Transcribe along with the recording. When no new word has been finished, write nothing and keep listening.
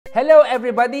Hello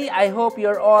everybody! I hope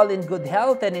you're all in good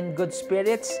health and in good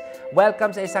spirits.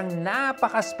 Welcome sa isang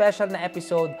napaka-special na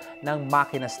episode ng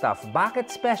Makina Stuff. Bakit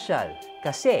special?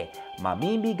 Kasi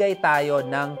mamimigay tayo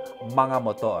ng mga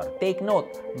motor. Take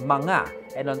note, mga.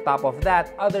 And on top of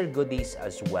that, other goodies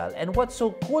as well. And what's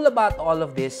so cool about all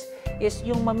of this is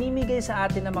yung mamimigay sa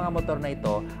atin ng mga motor na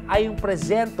ito ay yung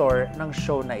presenter ng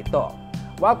show na ito.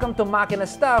 Welcome to Makina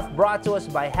Stuff, brought to us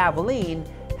by Raffle.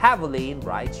 Raffle,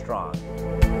 ride strong.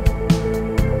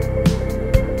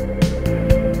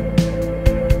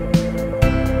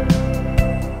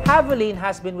 Raffle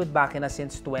has been with Makina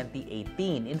since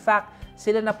 2018. In fact,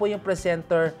 sila na po yung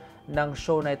presenter ng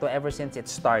show na ito ever since it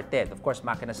started. Of course,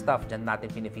 Makina Stuff, dyan natin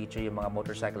pinifeature yung mga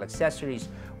motorcycle accessories.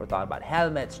 We're talking about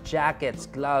helmets, jackets,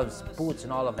 gloves, boots,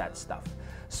 and all of that stuff.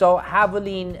 So,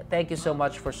 Raffle, thank you so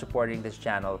much for supporting this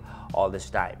channel all this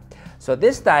time. So,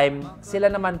 this time, sila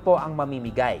naman po ang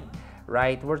mamimigay.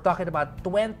 Right? We're talking about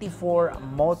 24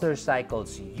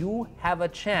 motorcycles. You have a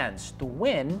chance to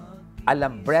win a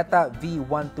Lambretta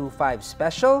V125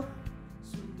 Special,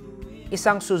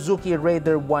 isang Suzuki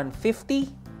Raider 150,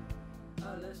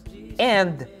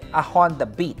 and a Honda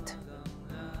Beat.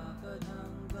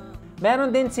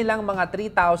 Meron din silang mga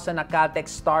 3,000 na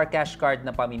Caltex Star Cash Card na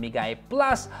pamimigay,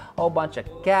 plus a bunch of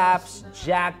caps,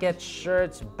 jackets,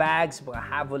 shirts, bags, mga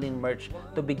Raffle merch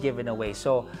to be given away.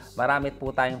 So, marami po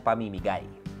tayong pamimigay.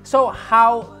 So,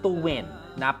 how to win?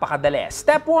 Napakadali.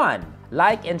 Step 1,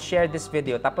 like and share this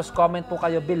video. Tapos comment po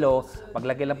kayo below.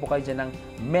 Maglagay lang po kayo dyan ng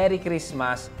Merry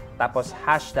Christmas. Tapos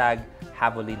hashtag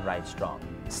Raffle Ride Strong.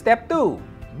 Step 2,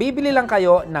 bibili lang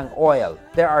kayo ng oil.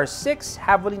 There are 6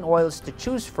 Raffle oils to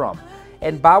choose from.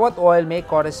 And bawat oil may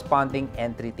corresponding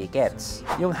entry tickets.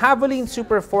 Yung Raffle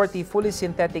Super 40 Fully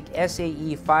Synthetic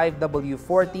SAE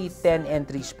 5W40, 10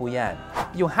 entries po yan.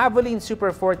 Yung Raffle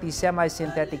Super 40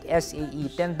 Semi-Synthetic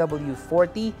SAE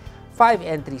 10W40, 5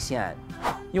 entries yan.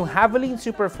 Yung Raffle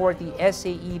Super 40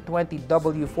 SAE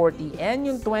 20W40 and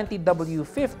yung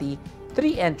 20W50,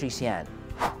 3 entries yan.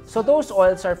 So those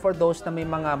oils are for those na may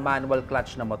mga manual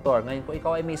clutch na motor. Ngayon kung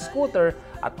ikaw ay may scooter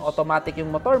at automatic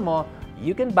yung motor mo,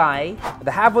 you can buy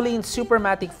the Raffle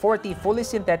Supermatic 40 Fully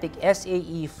Synthetic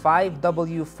SAE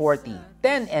 5W40,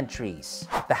 10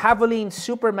 entries. The Raffle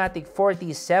Supermatic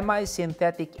 40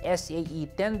 Semi-Synthetic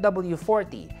SAE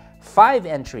 10W40, 5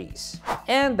 entries.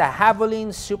 And the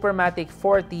Raffle Supermatic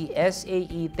 40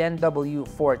 SAE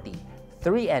 10W40,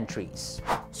 3 entries.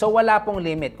 So wala pong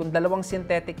limit. Kung dalawang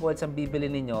synthetic oils ang bibili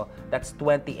ninyo, that's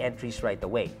 20 entries right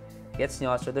away. Gets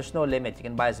nyo? So there's no limit. You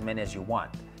can buy as many as you want.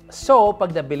 So,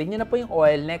 pag nabili nyo na po yung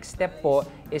oil, next step po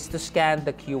is to scan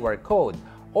the QR code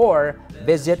or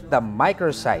visit the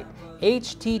microsite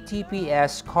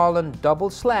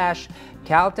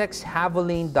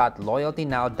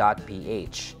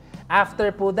https://caltexhaveline.loyaltynow.ph.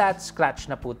 After po that, scratch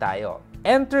na po tayo.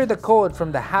 Enter the code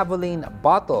from the Raffle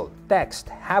bottle,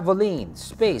 text Raffle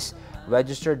space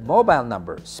registered mobile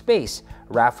number space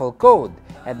raffle code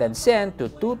and then send to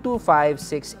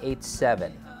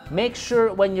 225687. Make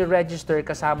sure when you register,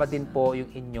 kasama din po yung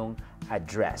inyong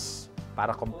address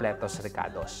para kompletos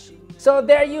recados. So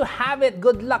there you have it.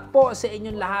 Good luck po sa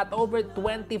inyong lahat. Over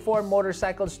 24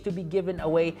 motorcycles to be given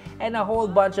away and a whole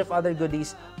bunch of other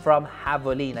goodies from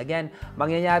Raffle. Again,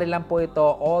 mangyayari lang po ito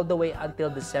all the way until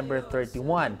December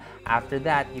 31. After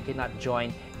that, you cannot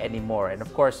join anymore. And of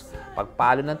course,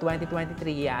 pagpalo ng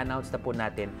 2023, i-announce na po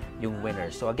natin yung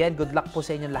winners. So again, good luck po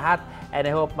sa inyong lahat and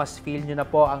I hope mas feel nyo na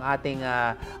po ang ating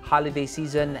holiday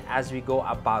season as we go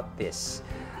about this.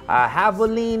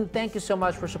 Raffle, thank you so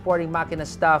much for supporting Makina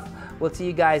Stuff. We'll see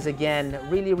you guys again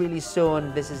really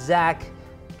soon. This is Zach.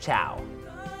 Ciao.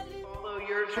 Follow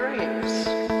your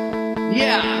dreams.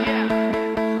 Yeah.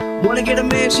 Wanna get a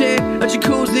mansion, a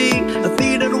jacuzzi, a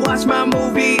theater to watch my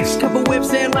movies, couple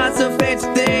whips and lots of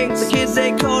fancy things. The kids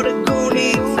they call the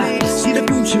Goonies. See the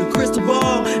future, crystal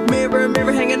ball, mirror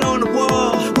hanging on the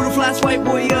wall. With a flash white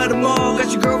boy of the mall,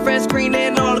 got your girlfriend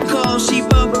screening all the calls. She